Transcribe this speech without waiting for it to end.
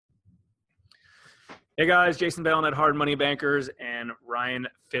Hey guys, Jason Balen at Hard Money Bankers and Ryan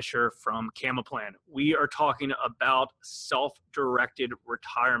Fisher from Camaplan. We are talking about self-directed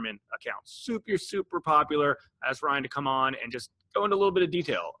retirement accounts. Super popular. I asked Ryan to come on and just go into a little bit of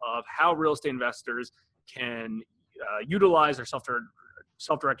detail of how real estate investors can utilize their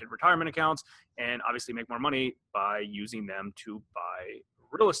self-directed retirement accounts and obviously make more money by using them to buy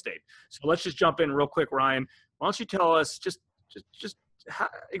real estate. So let's just jump in real quick, Ryan. Why don't you tell us just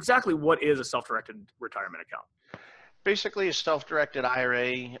exactly what is a self-directed retirement account? Basically, a self-directed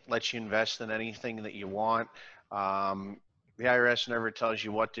IRA lets you invest in anything that you want. The IRS never tells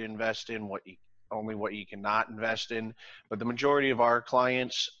you what to invest in, only what you cannot invest in. But the majority of our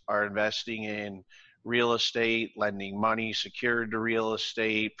clients are investing in real estate, lending money secured to real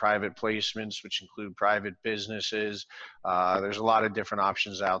estate, private placements, which include private businesses. There's a lot of different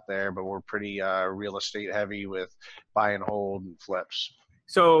options out there, but we're pretty real estate heavy with buy and hold and flips.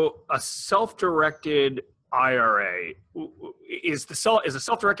 So a self-directed IRA is a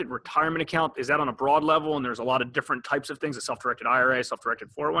self-directed retirement account. Is that on a broad level? And there's a lot of different types of things, a self-directed IRA, self-directed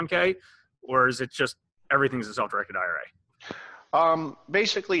 401k, or is it just everything's a self-directed IRA?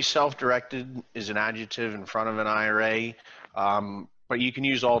 Basically, self-directed is an adjective in front of an IRA, but you can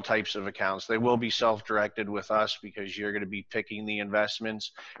use all types of accounts. They will be self-directed with us because you're going to be picking the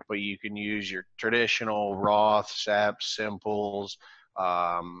investments, but you can use your traditional Roth, SEPs, Simples,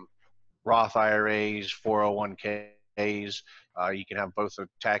 Roth IRAs, 401ks. You can have both a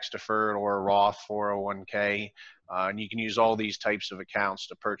tax deferred or a Roth 401k, and you can use all these types of accounts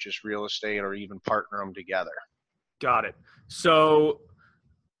to purchase real estate or even partner them together. Got it. So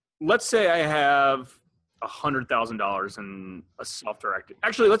let's say I have $100,000 in a self-directed.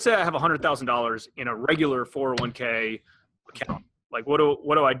 Actually, let's say I have $100,000 in a regular 401k account. Like, what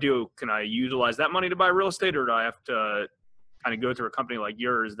do I do? Can I utilize that money to buy real estate, or do I have to kind of go through a company like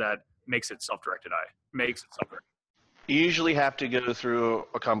yours that makes it self-directed? You usually have to go through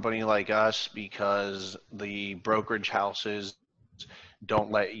a company like us because the brokerage houses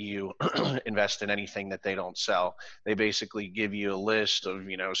don't let you invest in anything that they don't sell. They basically give you a list of,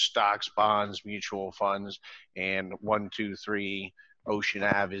 stocks, bonds, mutual funds, and 123 Ocean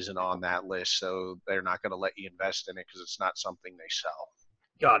Ave isn't on that list. So they're not going to let you invest in it because it's not something they sell.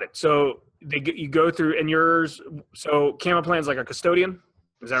 Got it. So you go through, and so Camaplan's like a custodian.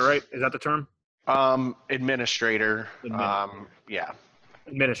 Is that right? Is that the term? Administrator. Yeah.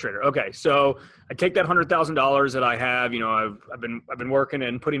 Administrator. Okay. So I take that $100,000 that I have, I've been working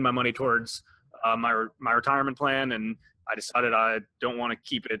and putting my money towards my retirement plan, and I decided I don't want to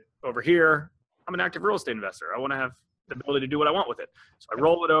keep it over here. I'm an active real estate investor. I want to have the ability to do what I want with it. So I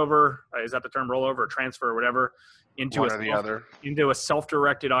roll it over. Is that the term, roll over or transfer or whatever, into a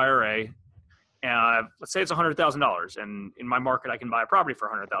self-directed IRA. And let's say it's $100,000, and in my market, I can buy a property for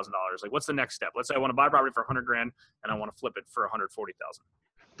 $100,000. Like, what's the next step? Let's say I want to buy a property for $100,000 and I want to flip it for $140,000.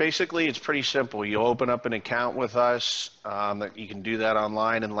 Basically, it's pretty simple. You open up an account with us. That you can do that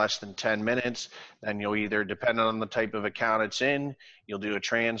online in less than 10 minutes. Then you'll either, depending on the type of account it's in, you'll do a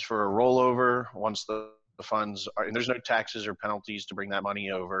transfer or rollover once the funds are, and there's no taxes or penalties to bring that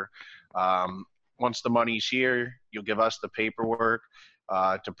money over. Once the money's here, you'll give us the paperwork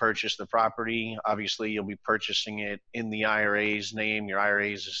to purchase the property. Obviously, you'll be purchasing it in the IRA's name. Your IRA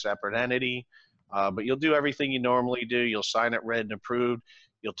is a separate entity, but you'll do everything you normally do. You'll sign it read and approved.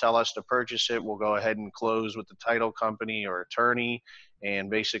 You'll tell us to purchase it. We'll go ahead and close with the title company or attorney. And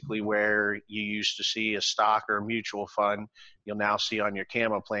basically where you used to see a stock or a mutual fund, you'll now see on your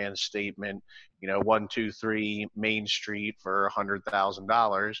Camaplan statement, 123 Main Street for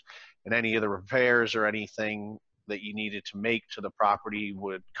 $100,000. And any of the repairs or anything that you needed to make to the property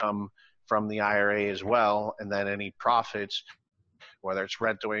would come from the IRA as well. And then any profits, whether it's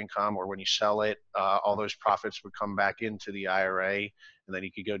rental income or when you sell it, all those profits would come back into the IRA, and then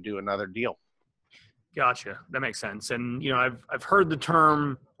you could go do another deal. Gotcha. That makes sense. And, I've heard the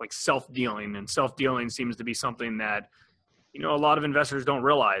term like self-dealing, and self-dealing seems to be something that, a lot of investors don't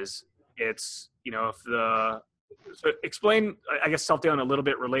realize. It's, so explain, I guess, self-dealing a little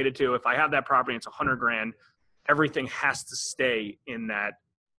bit related to, if I have that property, it's $100,000, everything has to stay in that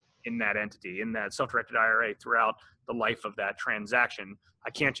entity, in that self-directed IRA throughout the life of that transaction. I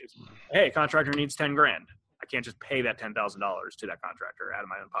can't just, hey, a contractor needs $10,000. I can't just pay that $10,000 to that contractor out of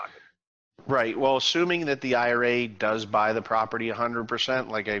my own pocket. Right. Well, assuming that the IRA does buy the property 100%,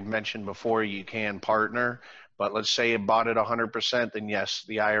 like I mentioned before, you can partner. But let's say it bought it 100%, then yes,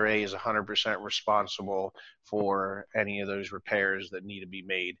 the IRA is 100% responsible for any of those repairs that need to be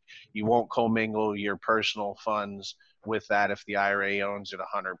made. You won't commingle your personal funds with that if the IRA owns it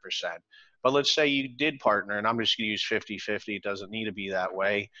 100%. But let's say you did partner, and I'm just going to use 50-50. It doesn't need to be that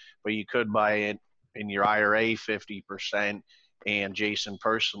way, but you could buy it in your IRA 50%, and Jason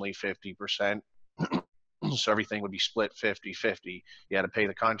personally 50%. So everything would be split 50-50. You had to pay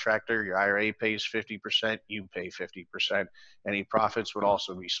the contractor, your IRA pays 50%, you pay 50%. Any profits would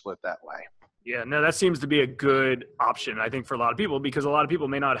also be split that way. Yeah, no, that seems to be a good option, I think, for a lot of people, because a lot of people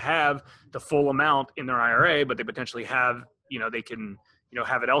may not have the full amount in their IRA, but they potentially have, they can,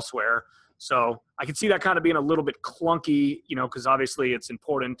 have it elsewhere. So I can see that kind of being a little bit clunky, because obviously it's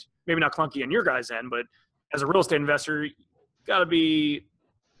important, maybe not clunky on your guys' end, but as a real estate investor, you got to be,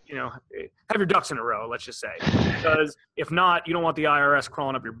 have your ducks in a row, let's just say. Because if not, you don't want the IRS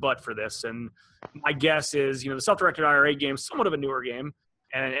crawling up your butt for this. And my guess is, the self-directed IRA game is somewhat of a newer game.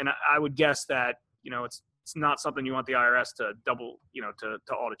 And I would guess that, it's not something you want the IRS to double,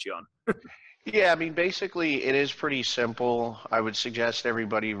 to audit you on. Yeah, I mean, basically, it is pretty simple. I would suggest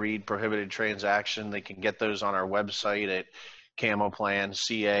everybody read Prohibited Transaction. They can get those on our website at Camoplan,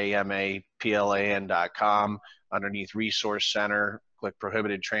 CAMAPLAN.com. Underneath Resource Center, click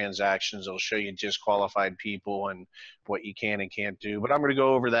Prohibited Transactions. It'll show you disqualified people and what you can and can't do. But I'm going to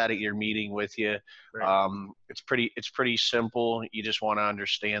go over that at your meeting with you. Right. It's pretty simple. You just want to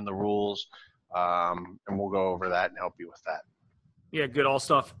understand the rules, and we'll go over that and help you with that. Yeah, good, all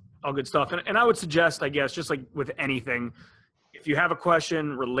good stuff. And I would suggest, I guess, just like with anything, if you have a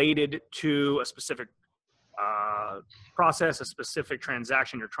question related to a specific process, a specific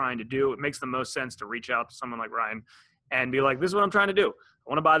transaction you're trying to do, it makes the most sense to reach out to someone like Ryan and be like, this is what I'm trying to do. I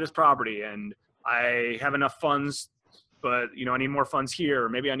want to buy this property and I have enough funds, but I need more funds here. Or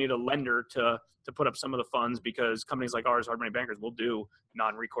maybe I need a lender to put up some of the funds, because companies like ours, Hard Money Bankers, will do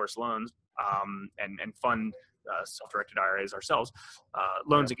non-recourse loans and fund self-directed IRAs ourselves,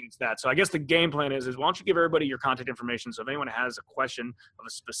 loans against that. So I guess the game plan is why don't you give everybody your contact information, so if anyone has a question of a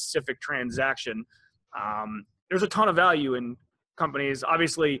specific transaction, there's a ton of value in companies.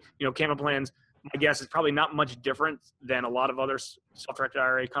 Obviously, Camoplan's, my guess, is probably not much different than a lot of other self-directed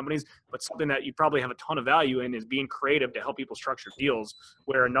IRA companies, but something that you probably have a ton of value in is being creative to help people structure deals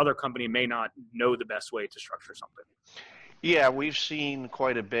where another company may not know the best way to structure something. Yeah, we've seen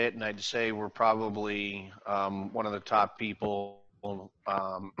quite a bit, and I'd say we're probably one of the top people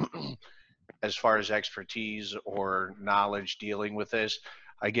as far as expertise or knowledge dealing with this.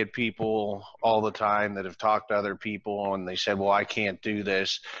 I get people all the time that have talked to other people and they said, well, I can't do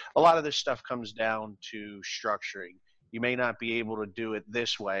this. A lot of this stuff comes down to structuring. You may not be able to do it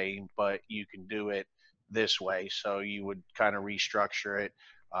this way, but you can do it this way. So you would kind of restructure it.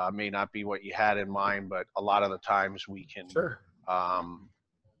 May not be what you had in mind, but a lot of the times we can,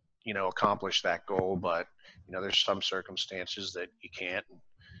 accomplish that goal. But, there's some circumstances that you can't,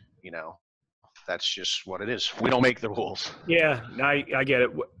 that's just what it is. We don't make the rules. Yeah, I get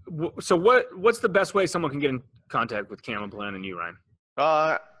it. So what's the best way someone can get in contact with Camoplan and you, Ryan?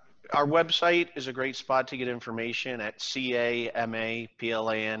 Our website is a great spot to get information at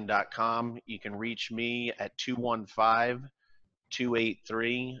CAMAPLAN.com. You can reach me at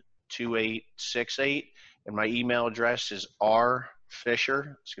 215-283-2868. And my email address is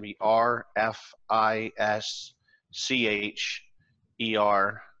rfischer. It's going to be RFISCHER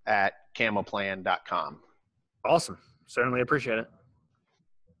at Camoplan.com. Awesome. Certainly appreciate it.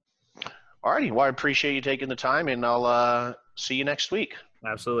 All righty. Well, I appreciate you taking the time, and I'll see you next week.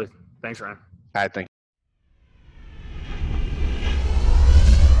 Absolutely. Thanks, Ryan. I think.